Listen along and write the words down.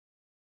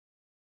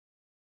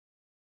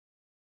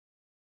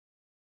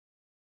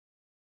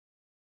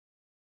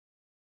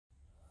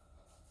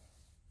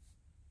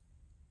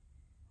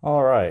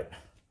All right,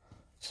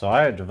 so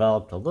I have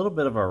developed a little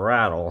bit of a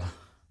rattle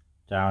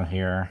down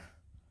here,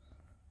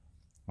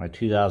 my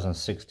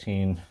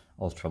 2016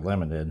 Ultra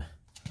Limited.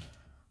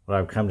 What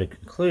I've come to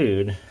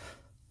conclude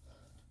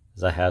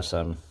is I have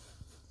some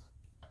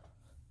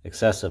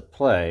excessive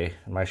play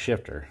in my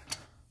shifter.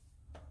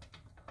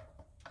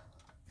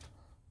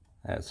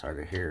 That's hard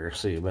to hear or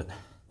see, but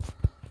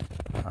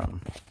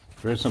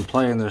there is some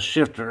play in this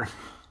shifter.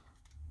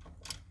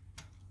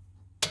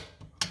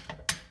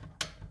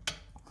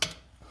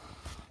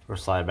 Or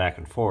slide back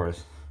and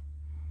forth.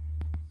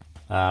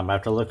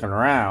 After looking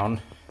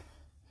around,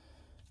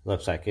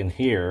 looks like in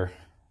here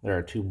there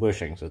are two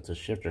bushings that the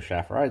shifter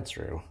shaft rides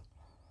through.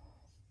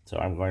 So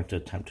I'm going to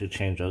attempt to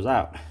change those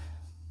out.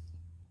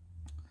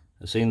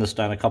 I've seen this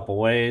done a couple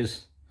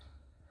ways.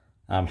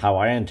 How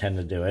I intend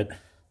to do it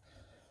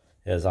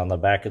is on the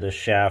back of this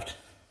shaft,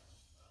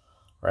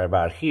 right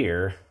about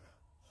here,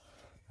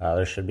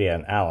 there should be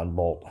an Allen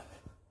bolt.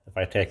 If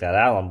I take that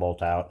Allen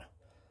bolt out,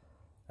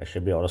 I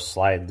should be able to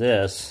slide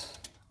this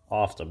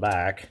off the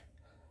back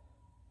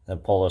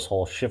and pull this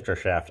whole shifter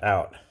shaft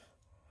out.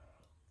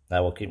 That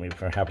will keep me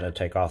from having to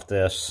take off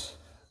this,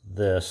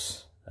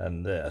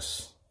 and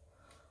this.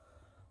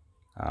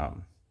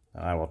 And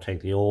I will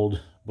take the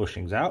old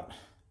bushings out,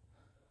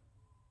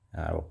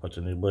 and I will put the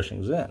new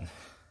bushings in.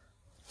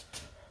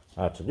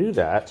 To do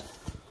that,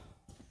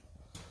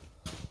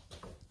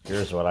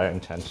 here's what I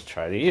intend to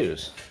try to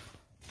use.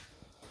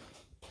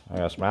 I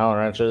got some Allen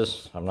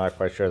wrenches. I'm not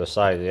quite sure the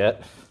size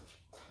yet.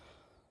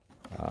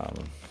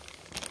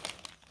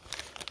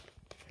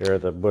 Here are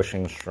the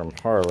bushings from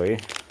Harley. I'll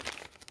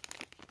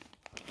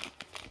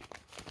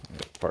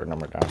get the part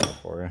number down here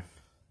for you.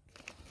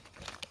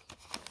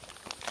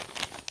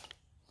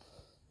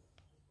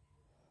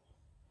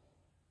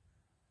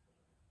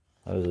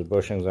 Those are the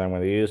bushings I'm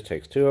going to use.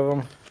 Takes two of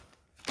them.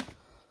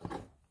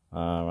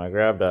 I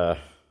grabbed a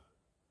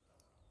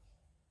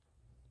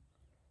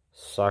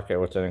socket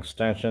with an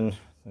extension. I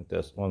think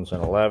this one's an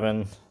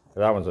 11.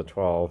 That one's a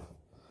 12.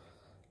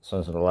 This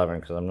one's an 11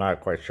 because I'm not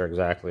quite sure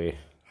exactly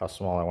how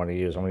small I want to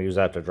use. I'm going to use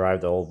that to drive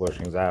the old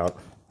bushings out.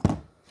 I'm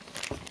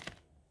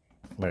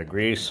going to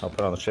grease. I'll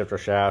put on the shifter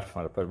shaft. I'm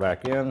going to put it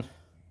back in.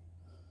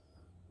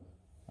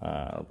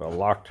 I'll put a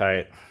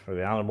Loctite for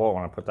the Allen bolt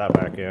when I put that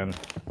back in.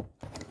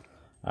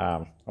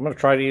 I'm going to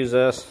try to use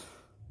this.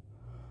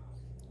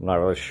 I'm not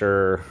really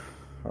sure.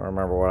 I don't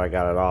remember what I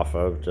got it off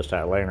of. Just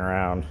had it laying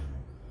around.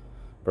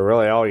 But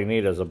really all you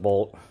need is a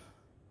bolt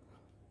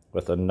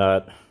with a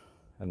nut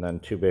and then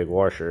two big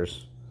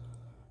washers.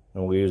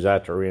 And we'll use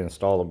that to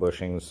reinstall the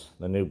bushings,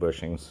 the new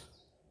bushings.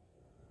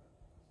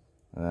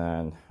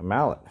 And a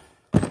mallet.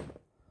 So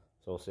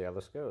we'll see how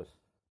this goes.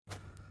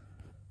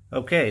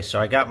 Okay, so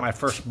I got my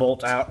first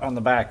bolt out on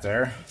the back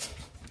there.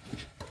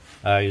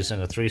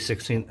 Using a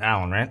 3/16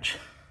 Allen wrench.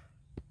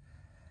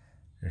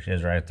 There she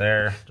is right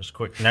there. Just a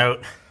quick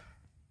note.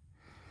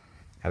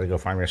 Had to go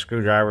find me a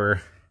screwdriver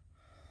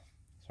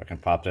so I can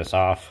pop this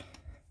off.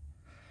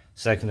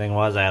 Second thing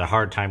was I had a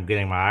hard time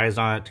getting my eyes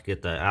on it to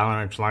get the Allen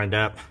wrench lined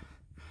up.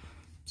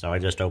 So I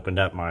just opened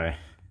up my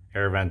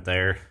air vent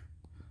there,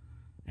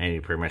 and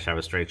you pretty much have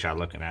a straight shot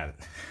looking at it.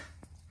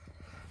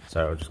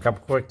 So just a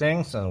couple quick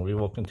things and we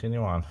will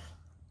continue on.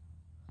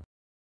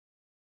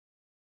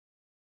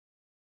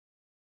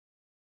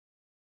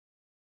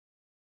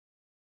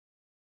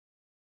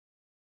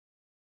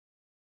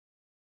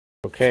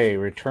 Okay,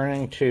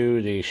 returning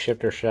to the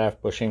shifter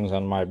shaft bushings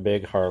on my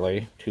big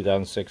Harley,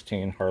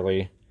 2016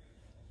 Harley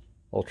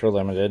Ultra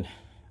Limited.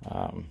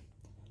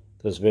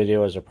 This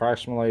video is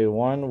approximately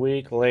 1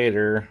 week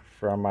later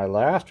from my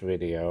last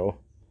video,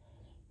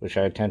 which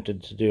I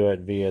attempted to do it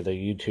via the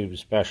YouTube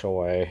special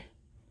way.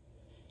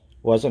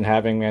 Wasn't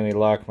having any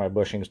luck. My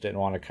bushings didn't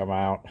want to come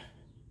out.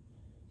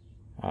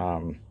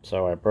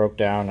 So I broke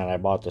down and I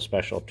bought the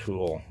special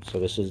tool. So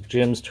this is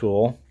Jim's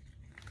tool.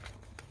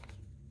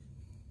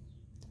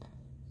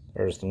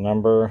 There's the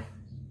number,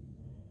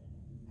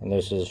 and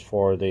this is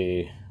for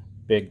the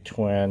big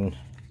twin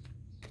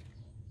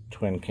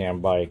cam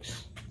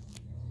bikes.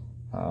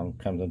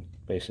 Comes in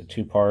basically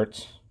two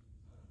parts.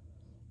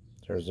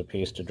 There's a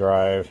piece to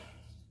drive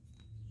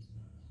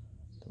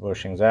the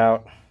bushings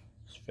out.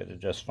 It's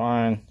fitted just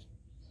fine.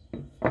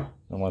 And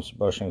once the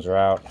bushings are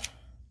out,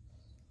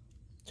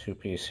 two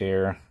piece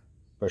here.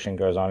 Bushing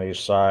goes on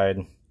each side.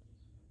 And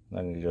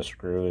then you just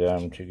screw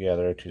them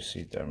together to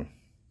seat them.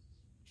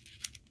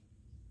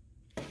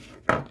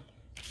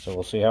 So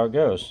we'll see how it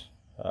goes.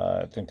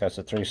 I think that's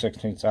a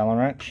 3/16 Allen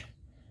wrench,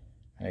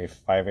 a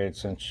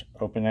 5/8 inch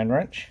open end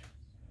wrench,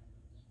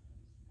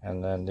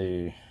 and then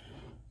the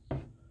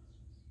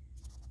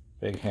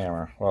big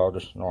hammer. Well,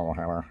 just a normal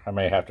hammer. I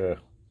may have to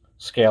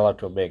scale up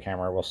to a big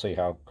hammer. We'll see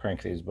how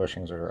cranky these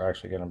bushings are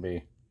actually going to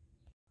be.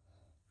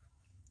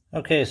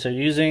 Okay, so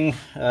using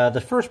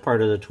the first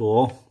part of the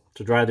tool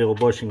to drive the old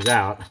bushings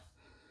out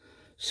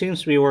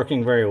seems to be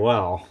working very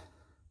well.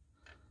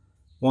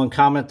 One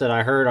comment that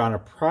I heard on a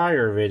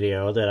prior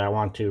video that I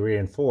want to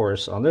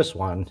reinforce on this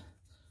one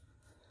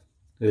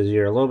is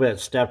you're a little bit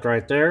stepped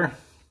right there.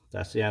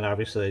 That's the end,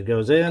 obviously, it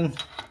goes in.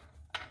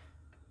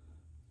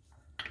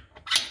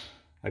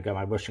 I've got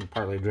my bushing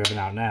partly driven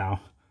out now.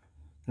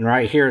 And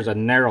right here is a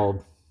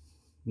knurled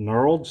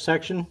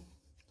section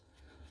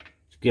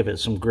to give it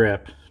some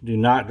grip. Do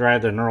not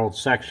drive the knurled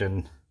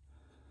section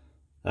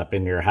up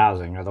in your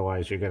housing,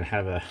 otherwise you're going to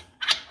have a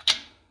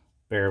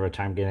bear of a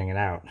time getting it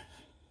out.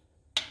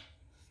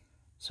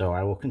 So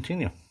I will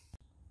continue.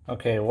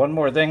 Okay, one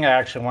more thing I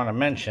actually want to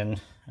mention,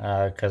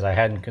 because I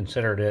hadn't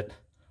considered it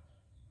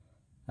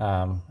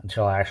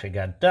until I actually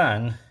got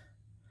done.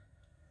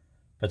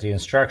 But the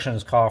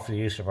instructions call for the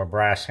use of a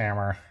brass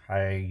hammer.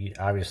 I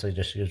obviously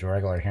just used a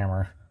regular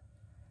hammer.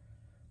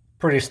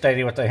 Pretty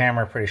steady with the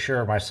hammer, pretty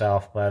sure of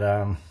myself, but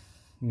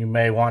you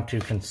may want to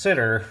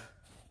consider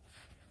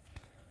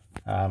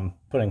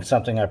putting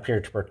something up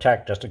here to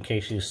protect, just in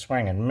case you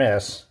swing and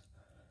miss.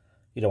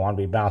 You don't want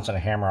to be bouncing a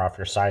hammer off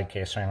your side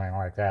case or anything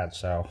like that.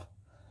 So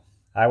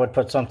I would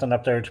put something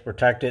up there to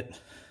protect it,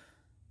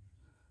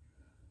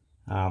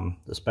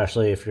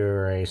 especially if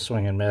you're a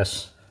swing and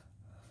miss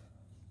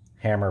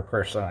hammer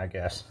person, I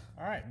guess.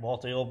 All right,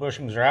 both the old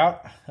bushings are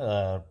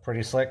out.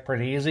 Pretty slick,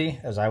 pretty easy,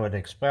 as I would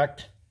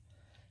expect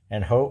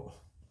and hope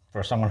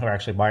for someone who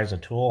actually buys a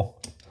tool.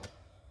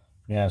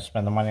 Yeah,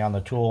 spend the money on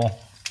the tool,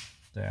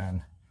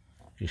 then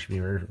you should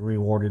be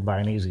rewarded by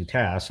an easy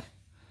task.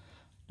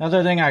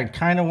 Another thing I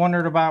kind of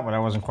wondered about, but I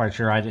wasn't quite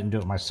sure, I didn't do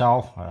it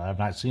myself, I've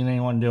not seen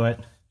anyone do it,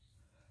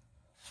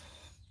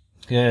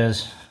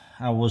 is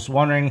I was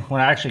wondering,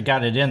 when I actually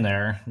got it in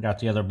there, got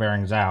the other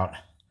bearings out,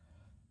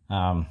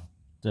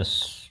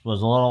 this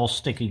was a little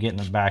sticky getting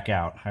it back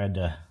out. I had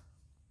to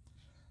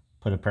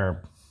put a pair of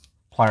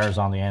pliers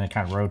on the end and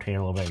kind of rotate a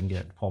little bit and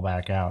get it to pull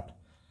back out.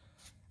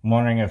 I'm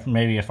wondering if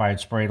maybe if I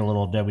had sprayed a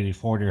little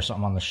WD-40 or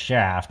something on the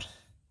shaft,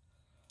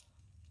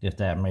 if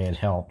that may have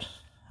helped.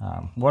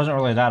 It wasn't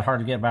really that hard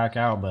to get back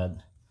out, but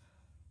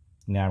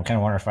yeah, I'm kind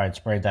of wondering if I had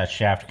sprayed that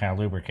shaft to kind of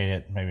lubricate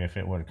it, maybe if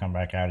it would have come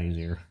back out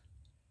easier.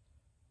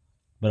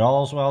 But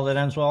all is well that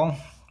ends well.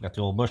 Got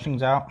the old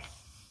bushings out,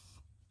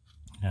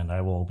 and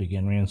I will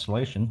begin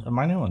reinstallation of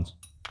my new ones.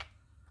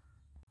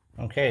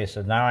 Okay,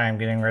 so now I'm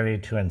getting ready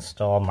to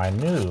install my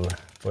new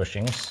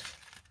bushings.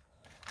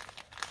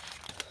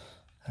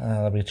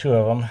 There'll be two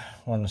of them.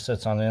 One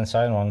sits on the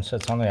inside and one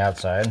sits on the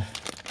outside.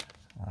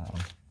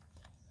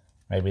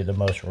 Maybe the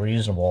most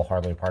reasonable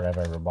Harley part I've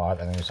ever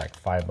bought. I think it's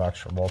like $5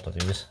 for both of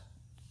these.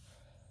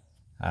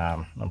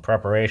 In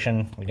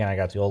preparation, again, I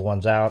got the old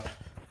ones out.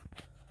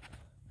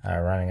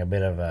 Running a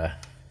bit of a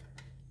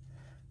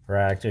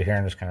rag through here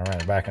and just kind of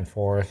run it back and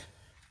forth.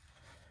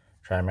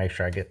 Try to make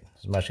sure I get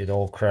as much of the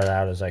old crud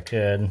out as I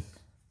could.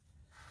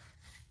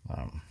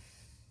 Won't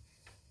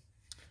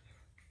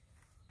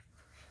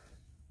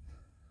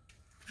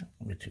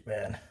be too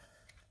bad.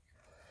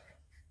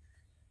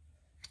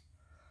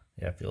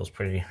 Yeah, it feels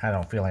pretty. I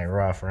don't feel any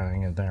rough or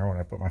anything in there when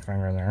I put my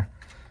finger in there.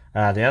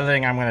 The other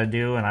thing I'm going to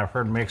do, and I've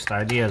heard mixed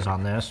ideas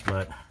on this,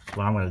 but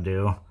what I'm going to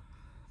do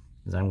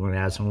is I'm going to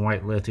add some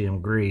white lithium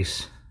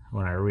grease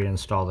when I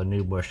reinstall the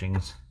new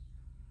bushings.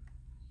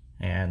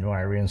 And when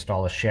I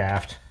reinstall the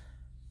shaft,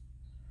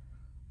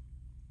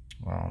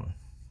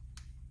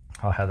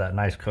 I'll have that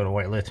nice coat of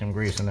white lithium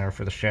grease in there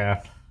for the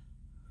shaft.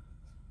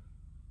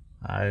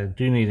 I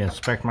do need to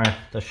inspect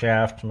the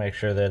shaft to make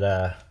sure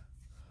that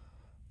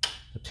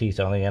the teeth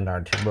on the end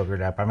aren't too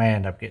boogered up. I may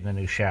end up getting a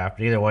new shaft,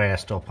 but either way I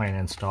still plan to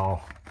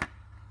install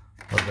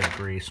a little bit of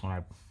grease when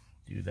I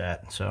do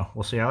that. So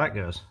we'll see how that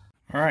goes.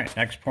 Alright,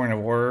 next point of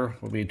order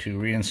will be to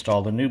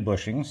reinstall the new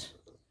bushings.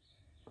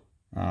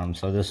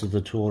 So this is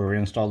the tool to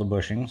reinstall the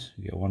bushings.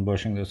 You get one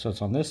bushing that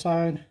sits on this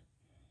side,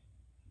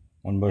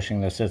 one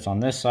bushing that sits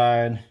on this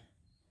side.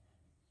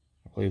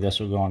 I believe this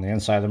will go on the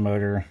inside of the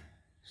motor,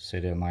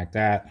 sit in like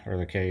that, or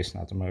the case,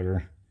 not the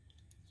motor.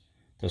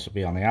 This will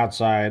be on the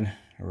outside,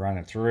 run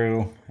it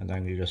through, and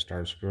then you just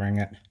start screwing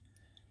it.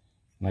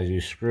 And as you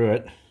screw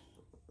it,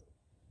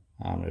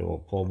 it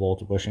will pull both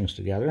the bushings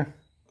together.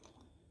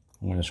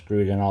 I'm going to screw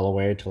it in all the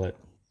way till it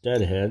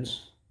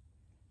deadheads.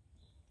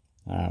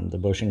 The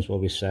bushings will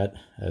be set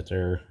at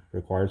their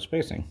required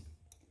spacing.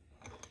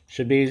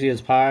 Should be easy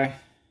as pie.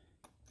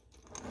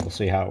 We'll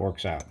see how it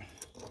works out.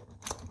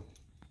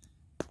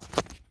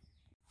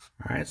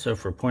 Alright, so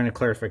for point of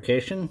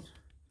clarification,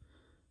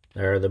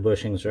 there are the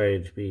bushings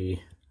ready to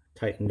be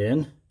tightened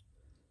in.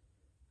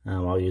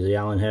 I'll use the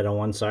Allen head on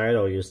one side,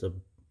 I'll use the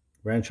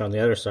wrench on the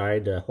other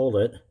side to hold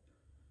it.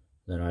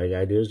 Then all you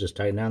gotta do is just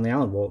tighten down the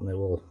Allen bolt and it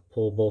will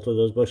pull both of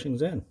those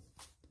bushings in.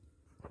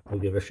 We'll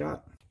give it a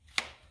shot.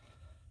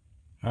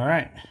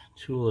 Alright,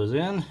 tool is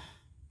in.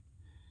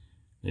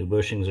 New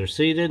bushings are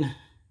seated.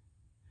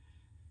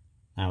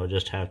 Now we'll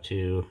just have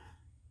to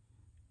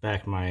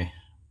back my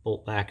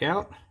bolt back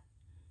out,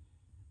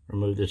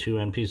 remove the two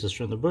end pieces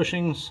from the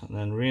bushings, and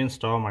then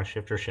reinstall my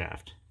shifter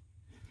shaft.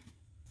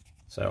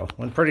 So,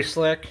 went pretty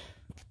slick.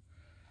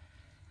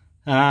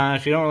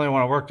 If you don't really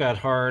want to work that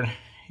hard,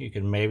 you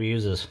can maybe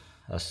use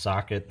a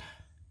socket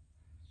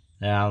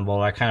down.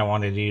 Well, I kind of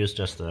wanted to use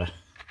just the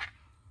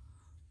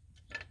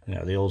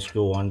old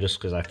school one, just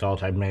because I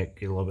felt I'd make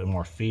it a little bit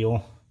more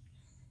feel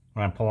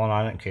when I'm pulling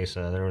on it in case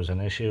there was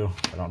an issue.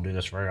 I don't do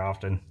this very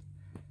often.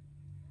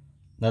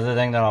 Another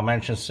thing that I'll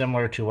mention,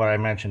 similar to what I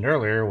mentioned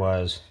earlier,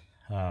 was,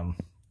 you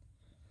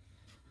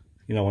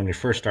know, when you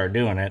first start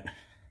doing it,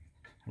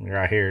 and you're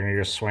out here and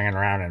you're just swinging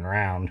around and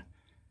around,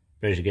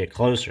 but as you get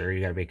closer, you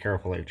got to be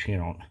careful that you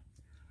don't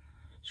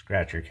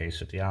scratch your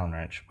case with the Allen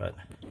wrench. But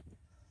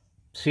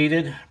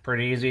seated,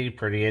 pretty easy,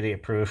 pretty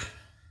idiot-proof,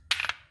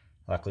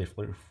 luckily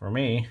for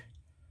me.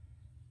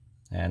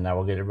 And now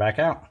we'll get her back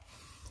out.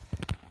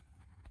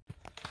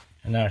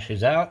 And now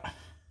she's out.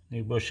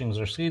 New bushings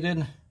are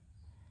seated.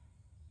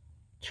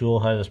 Tool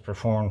has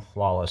performed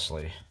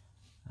flawlessly.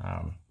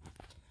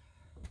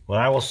 What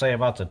I will say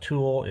about the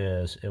tool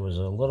is it was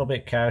a little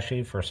bit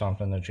cashy for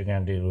something that you're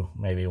going to do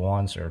maybe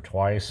once or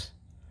twice.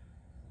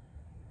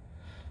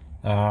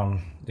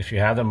 If you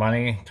have the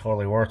money,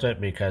 totally worth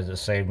it, because it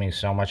saved me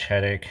so much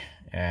headache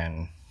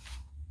and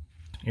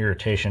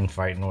irritation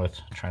fighting with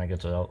trying to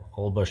get the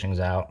old bushings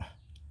out.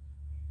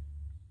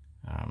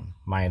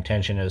 My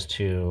intention is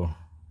to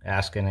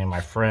ask any of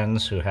my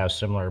friends who have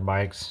similar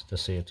bikes to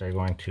see if they're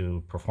going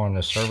to perform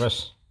this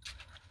service.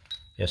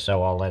 If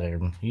so, I'll let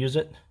them use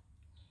it.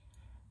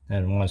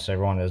 And once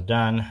everyone is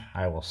done,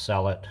 I will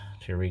sell it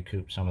to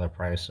recoup some of the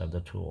price of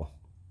the tool.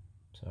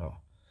 So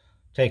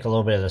take a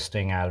little bit of the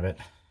sting out of it,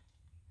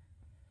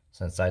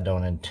 since I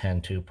don't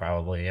intend to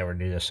probably ever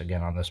do this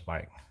again on this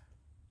bike.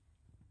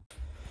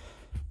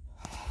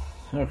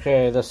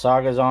 Okay, the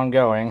saga is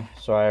ongoing,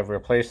 so I've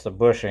replaced the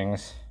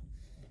bushings.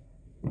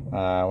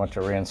 I went to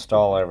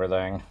reinstall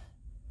everything.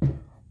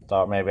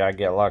 Thought maybe I'd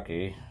get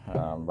lucky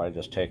by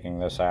just taking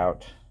this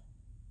out,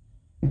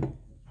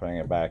 putting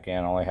it back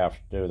in. Only have to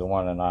do the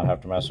one and not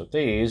have to mess with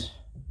these.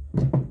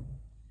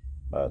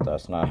 But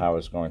that's not how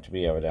it's going to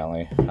be,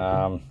 evidently.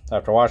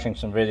 After watching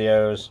some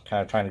videos,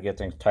 kind of trying to get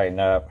things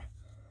tightened up,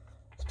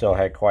 still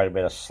had quite a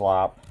bit of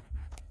slop.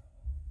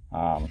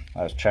 I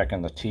was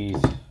checking the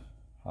teeth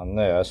on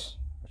this.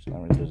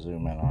 Let me just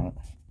zoom in on it.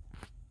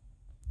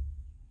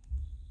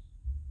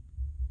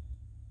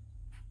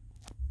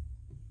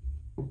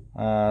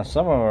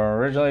 Some of them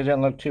originally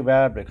didn't look too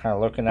bad, but kind of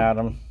looking at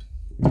them,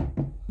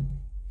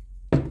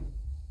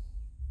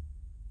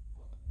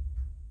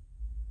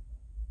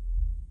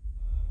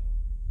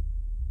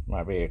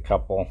 might be a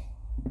couple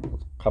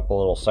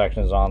little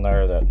sections on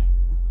there that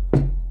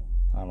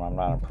I'm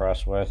not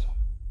impressed with.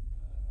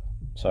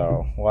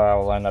 So what I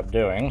will end up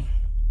doing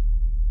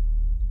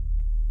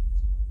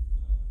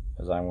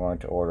is I'm going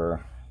to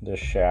order this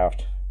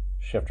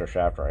shifter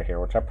shaft right here,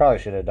 which I probably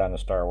should have done to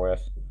start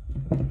with.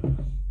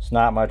 It's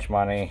not much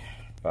money,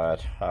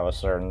 but I was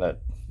certain that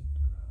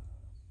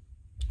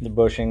the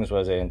bushings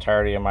was the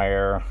entirety of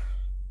my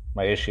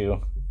issue.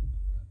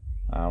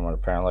 And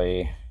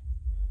apparently,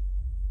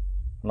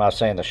 I'm not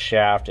saying the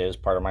shaft is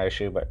part of my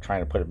issue, but trying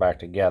to put it back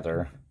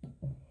together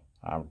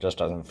just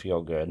doesn't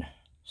feel good.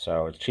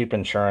 So it's cheap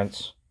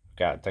insurance.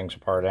 Got things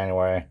apart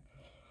anyway.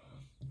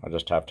 I'll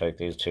just have to take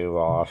these two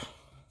off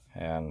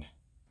and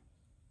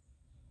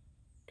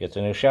get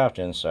the new shaft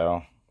in.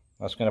 So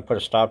that's going to put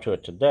a stop to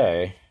it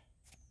today.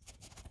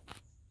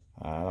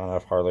 I don't know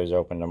if Harley's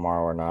open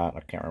tomorrow or not. I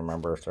can't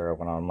remember if they're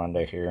open on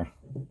Monday here.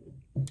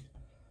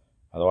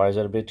 Otherwise,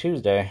 it'll be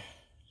Tuesday.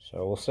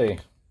 So we'll see.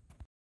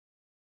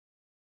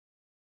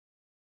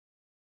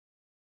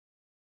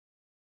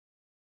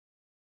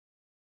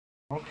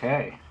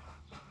 Okay.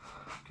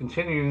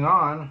 Continuing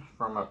on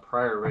from a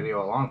prior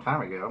video a long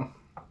time ago.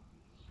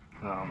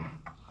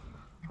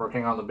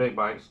 Working on the big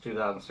bikes,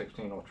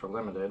 2016 Ultra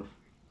Limited.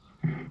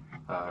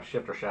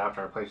 Shifter shaft,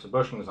 I replaced the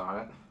bushings on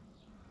it.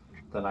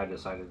 Then I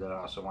decided that I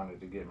also wanted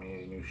to get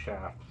me a new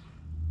shaft.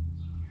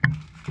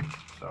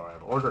 So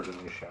I've ordered a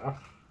new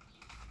shaft.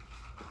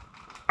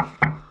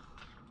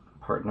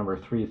 Part number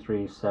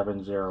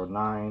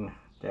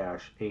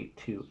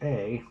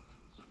 33709-82A,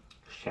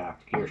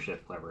 shaft gear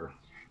shift lever.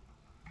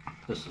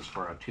 This is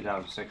for a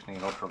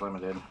 2016 Ultra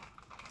Limited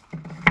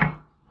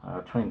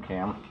twin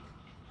cam.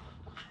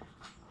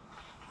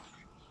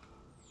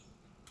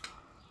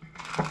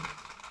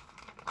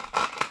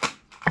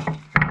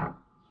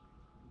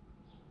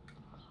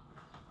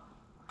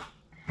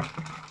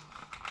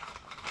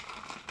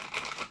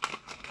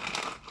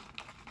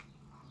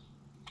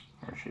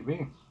 There she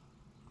be.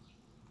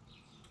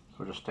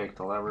 We'll just take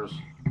the levers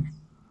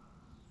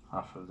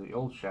off of the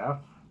old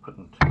shaft, put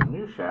into the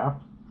new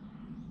shaft.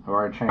 I've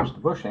already changed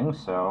the bushings,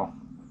 so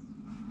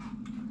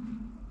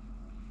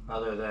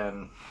other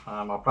than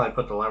I'll probably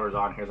put the levers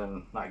on here,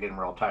 then not get them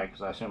real tight,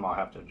 because I assume I'll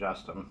have to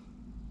adjust them.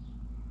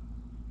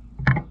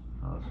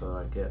 So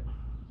I get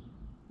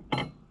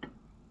kind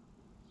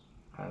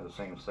of the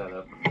same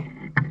setup.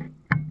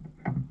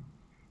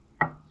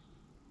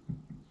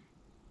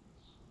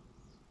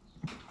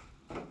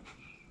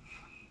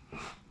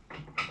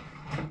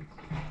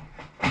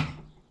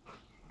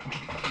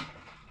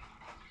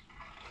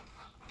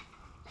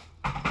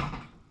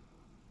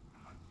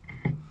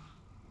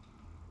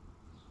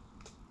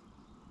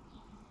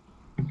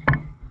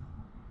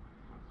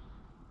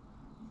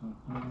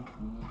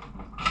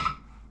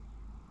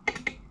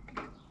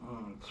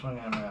 Swing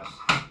and miss.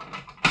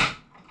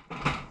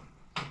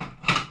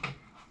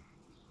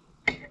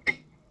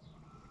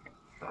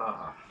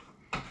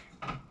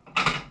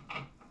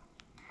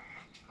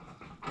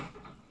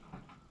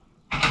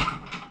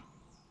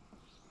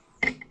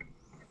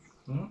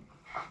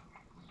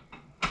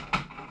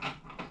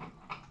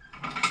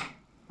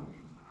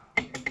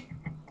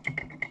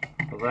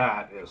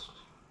 that is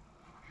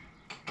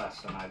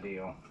less than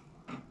ideal.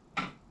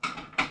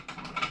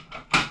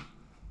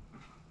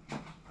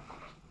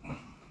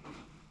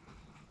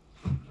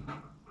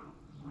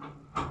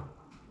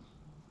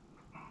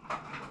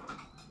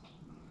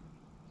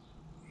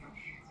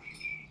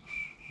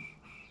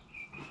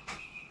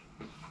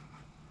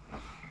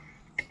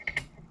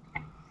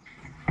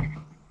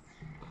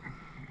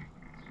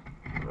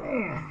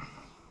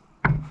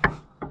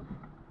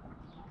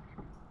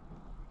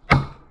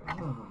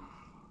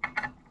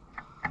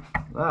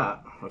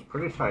 That was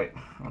pretty tight.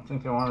 I don't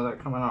think they wanted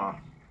that coming off.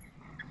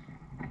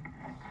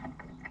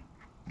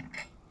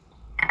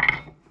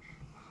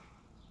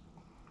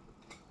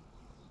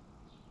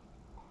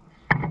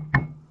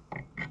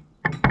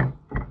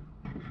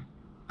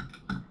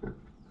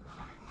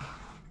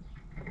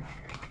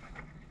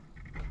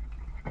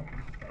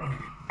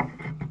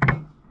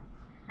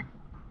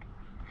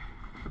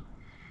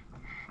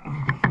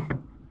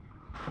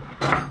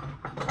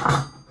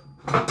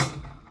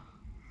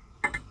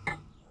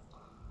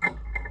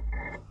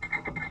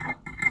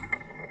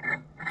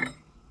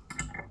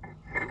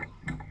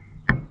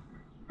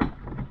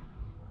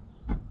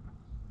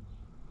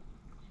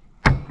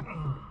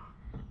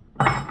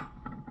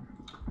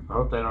 I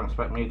hope they don't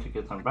expect me to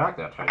get them back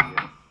that tight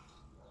again.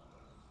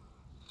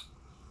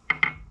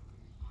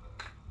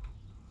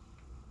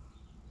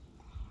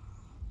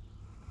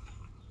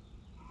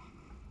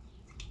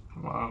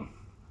 Come on.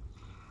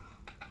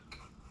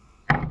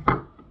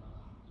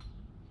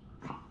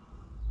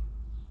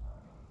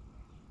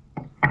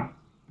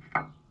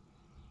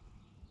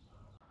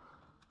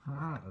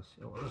 Alright, let's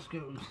see where this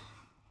goes.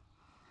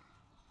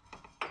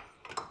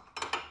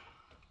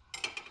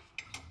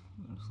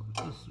 Looks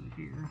like this through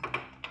here.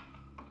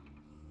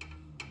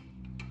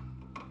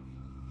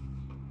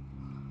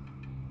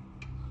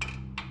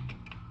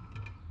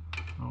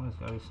 Oh, there's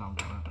gotta be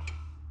something on it.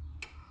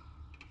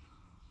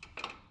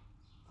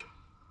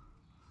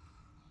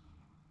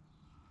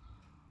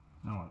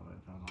 No, what have I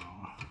done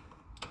wrong?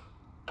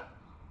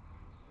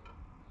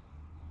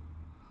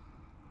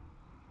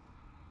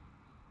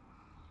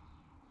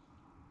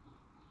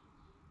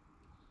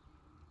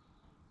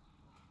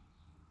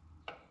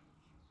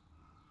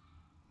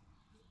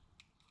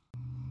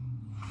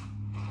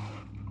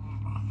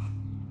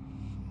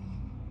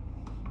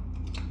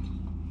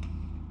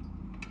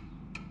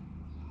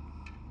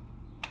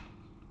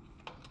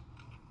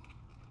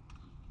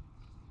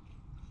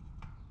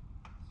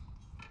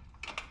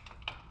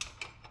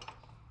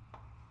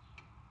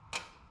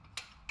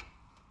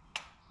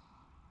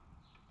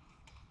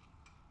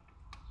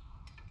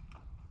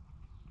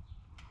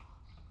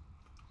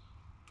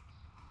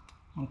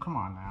 Oh, come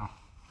on now.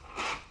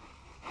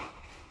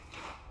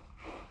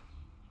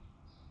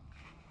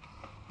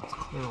 That's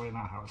clearly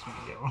not how it's going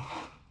to go.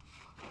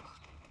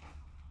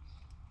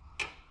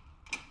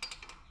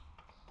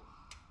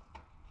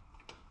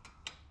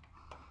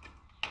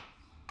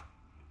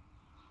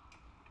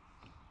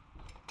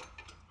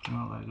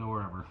 Well, let it go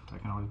wherever. I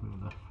can always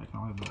move them.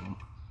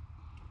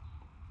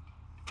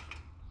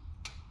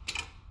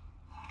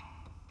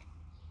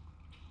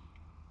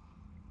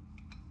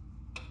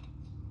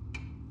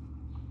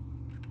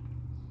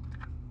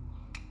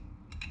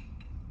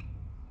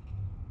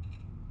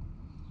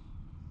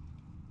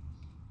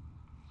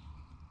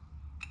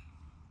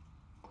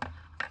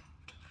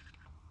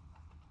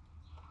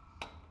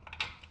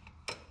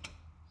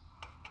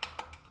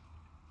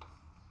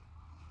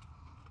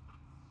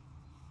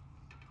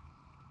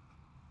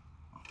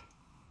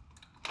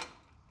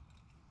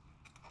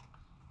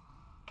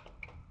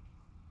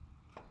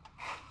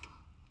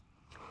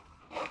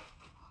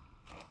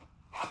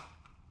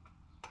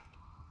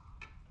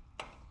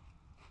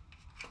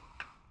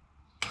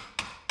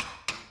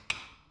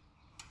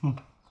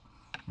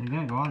 You're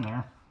gonna go on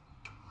there.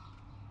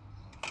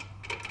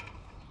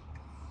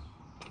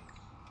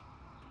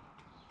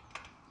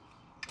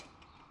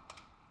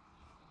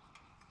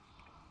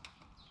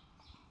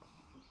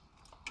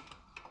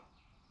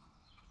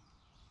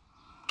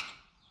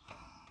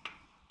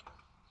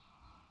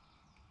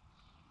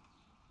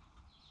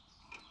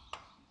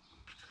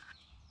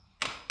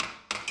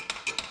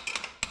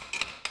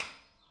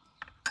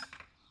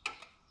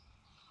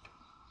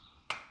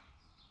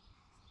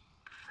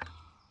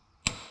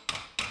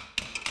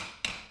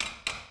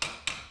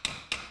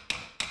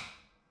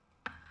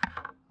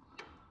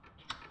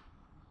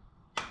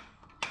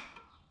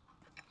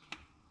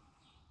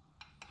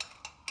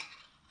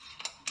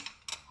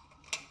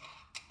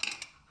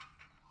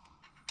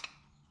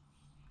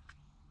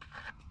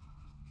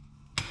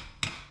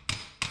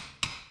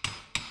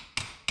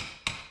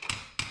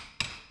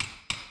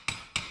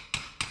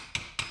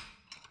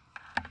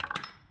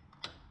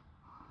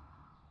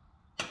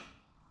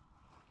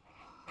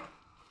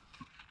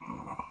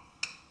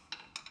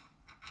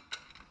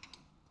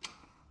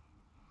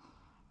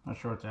 Not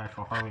sure what the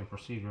actual Harley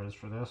procedure is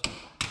for this.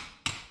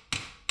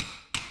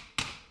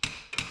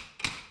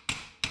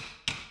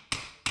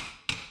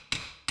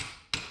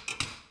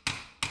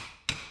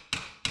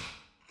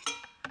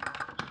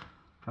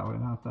 Probably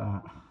not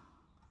that.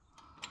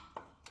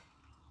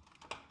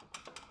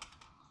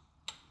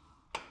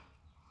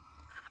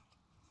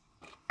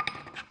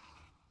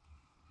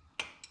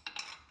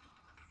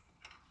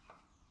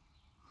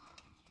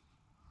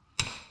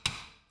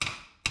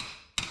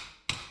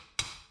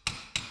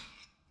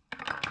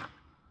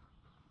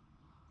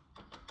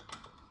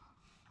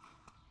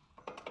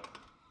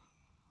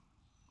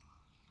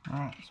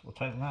 Alright, so we'll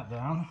tighten that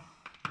down.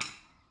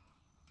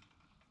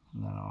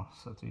 And then I'll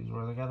set these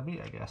where they gotta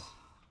be, I guess.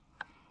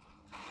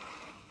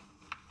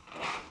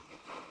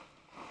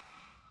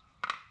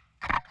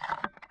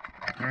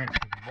 Alright, so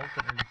the bolt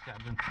that I just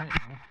got done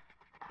tightening,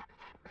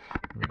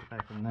 right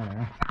back in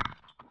there.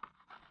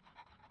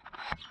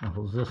 It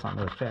holds this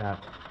onto the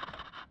shaft.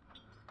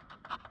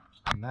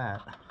 And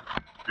that.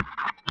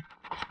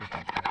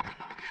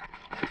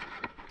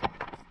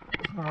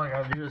 All I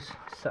gotta do is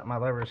set my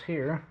levers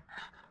here,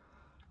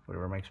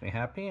 whatever makes me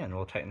happy, and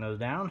we'll tighten those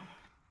down.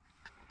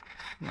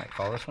 I might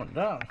call this one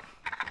done.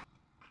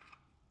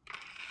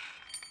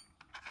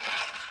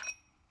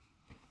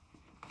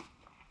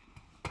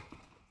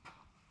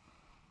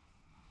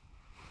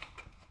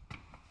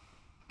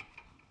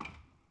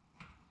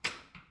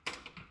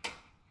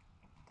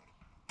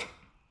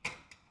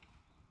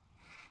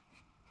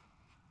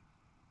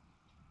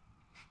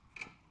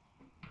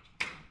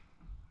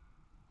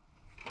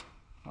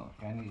 I don't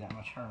think I need that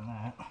much hair on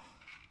that.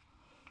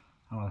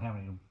 I don't have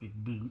any big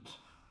boots.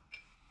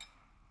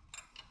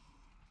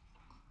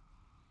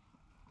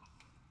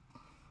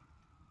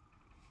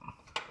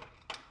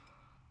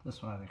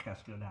 This one I think has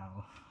to go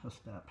down a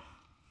step.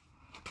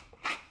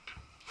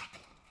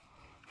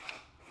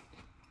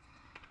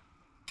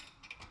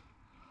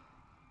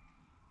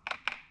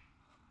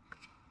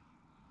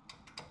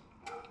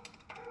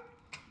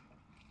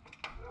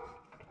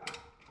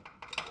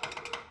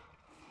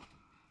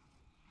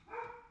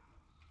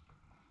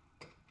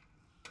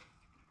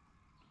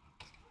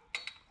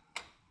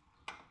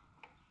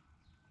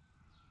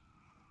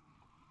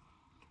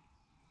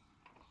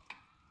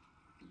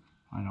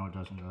 I know it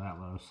doesn't go that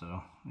low,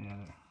 so yeah,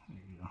 there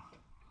you go. I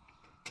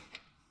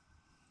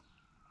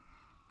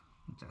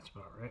think that's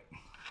about right.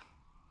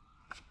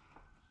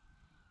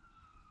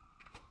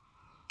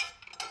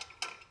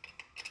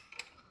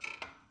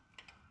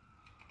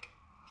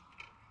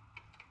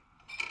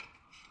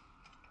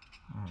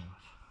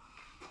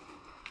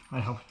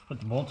 Might help put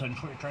the bolt in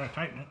before you try to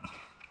tighten it.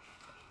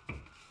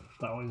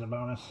 It's always a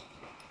bonus.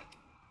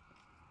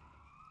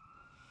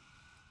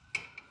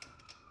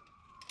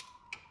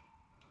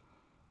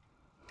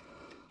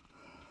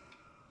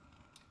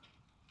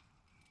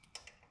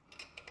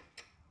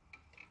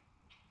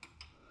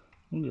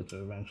 We'll get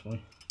there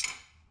eventually.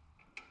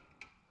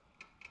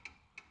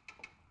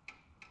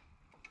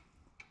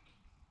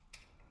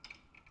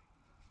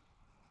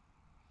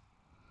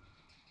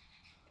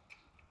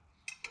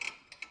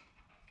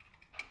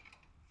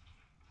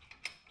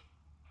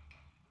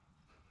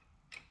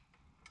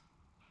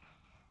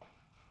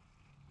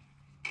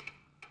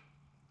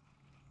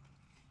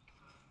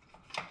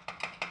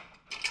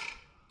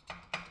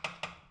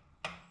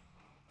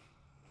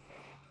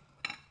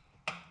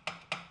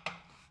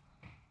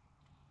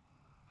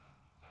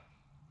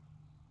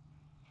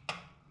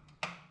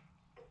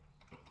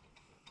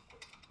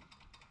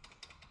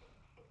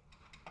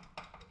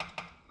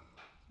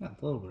 Got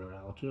a little bit of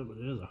rattle to it, but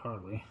it is a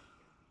Harley.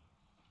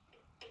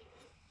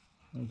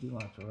 I do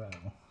like the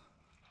rattle.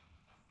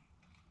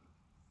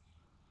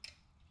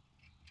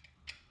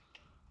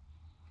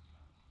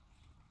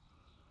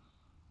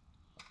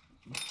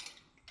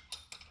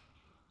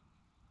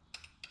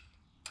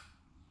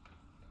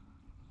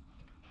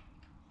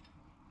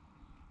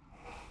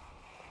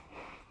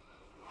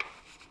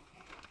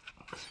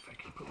 Let's see if I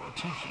can put a little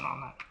tension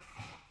on that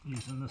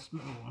using this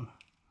middle one.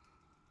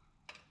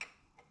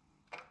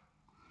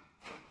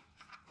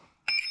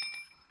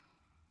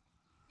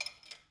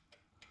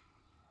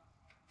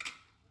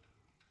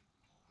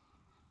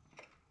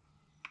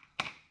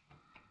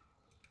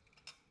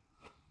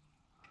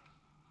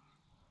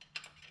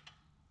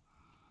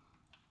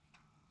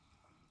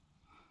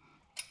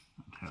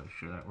 I'm not entirely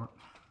sure that worked.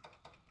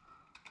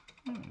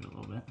 Maybe a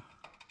little bit.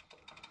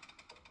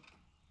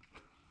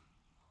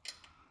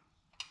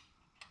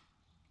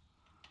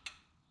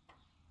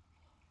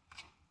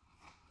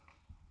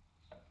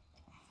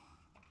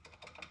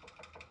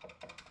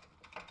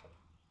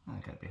 I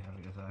think I'd be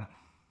happy with that.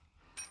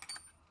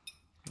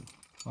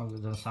 As long as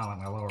it doesn't sound like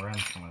my lower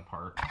end's coming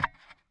apart.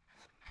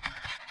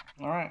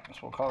 Alright, so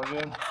we'll call it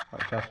good. I'll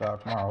test it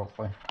out tomorrow,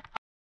 hopefully.